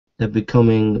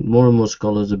more and more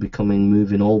scholars are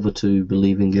moving over to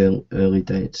believing early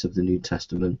dates of the New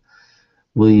Testament.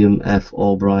 William F.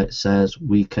 Albright says,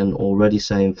 "We can already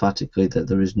say emphatically that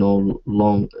there is no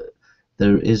longer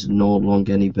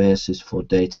any basis for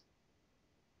dating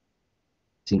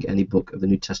any book of the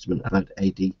New Testament about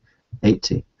AD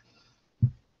 80,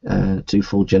 2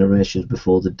 full generations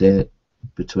before the date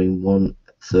between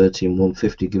 130 and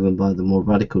 150 given by the more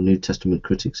radical New Testament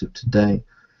critics of today.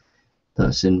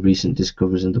 That's in recent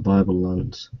discoveries in the Bible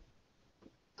lands."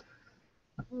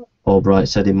 Albright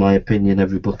said, "In my opinion,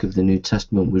 every book of the New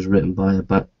Testament was written by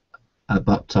a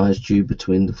baptized Jew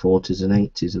between the 40s and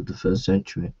 80s of the first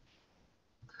century,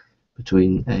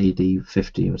 between AD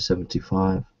 50 and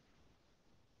 75.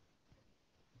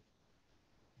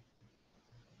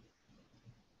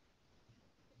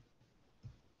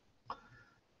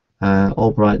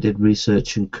 Albright did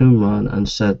research in Qumran and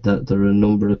said that there are a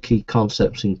number of key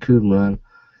concepts in Qumran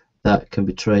that can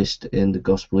be traced in the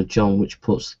Gospel of John, which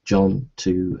puts John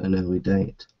to an early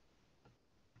date.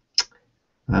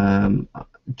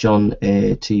 John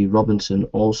A. T. Robinson,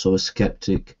 also a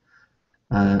skeptic,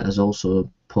 has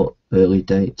also put early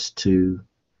dates to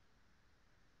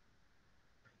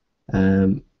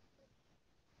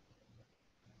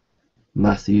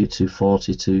Matthew to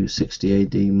 40 to 60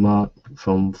 AD, Mark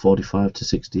from 45 to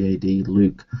 60 AD,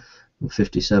 Luke from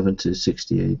 57 to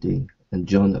 60 AD, and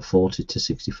John at 40 to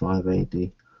 65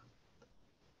 AD.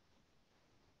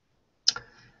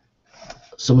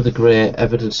 Some of the great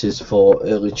evidences for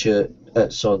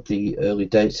the early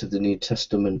dates of the New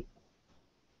Testament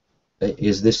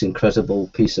is this incredible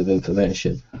piece of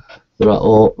information. There are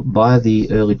all by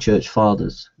the early church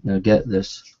fathers. Now get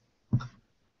this.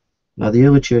 Now the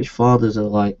early church fathers are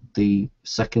like the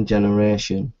second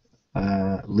generation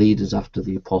leaders after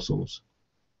the apostles,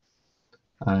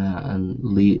 and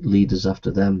leaders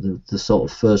after them, the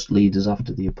sort of first leaders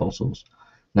after the apostles.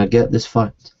 Now get this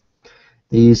fact.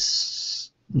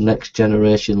 These next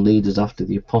generation leaders after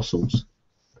the apostles,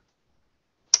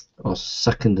 or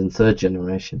second and third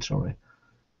generation, sorry,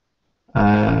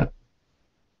 now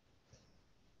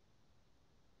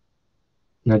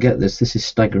get this, this is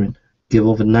staggering, give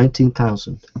over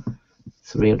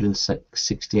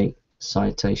 19,368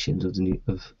 citations of the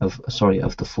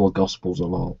four Gospels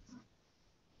alone.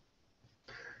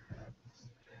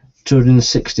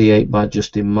 268 by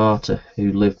Justin Martyr,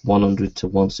 who lived 100 to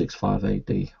 165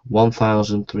 AD.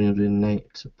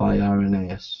 1,308 by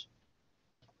Irenaeus,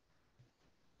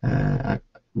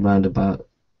 round about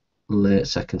late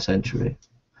 2nd century.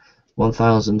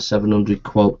 1,700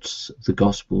 quotes the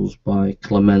Gospels by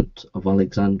Clement of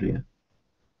Alexandria,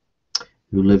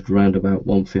 who lived around about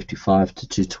 155 to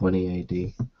 220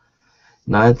 AD.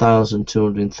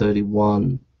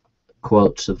 9,231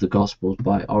 quotes of the Gospels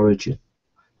by Origen,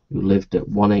 who lived at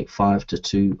 185 to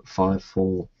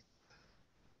 254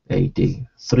 AD.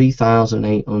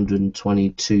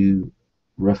 3,822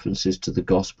 references to the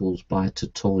Gospels by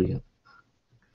Tertullian,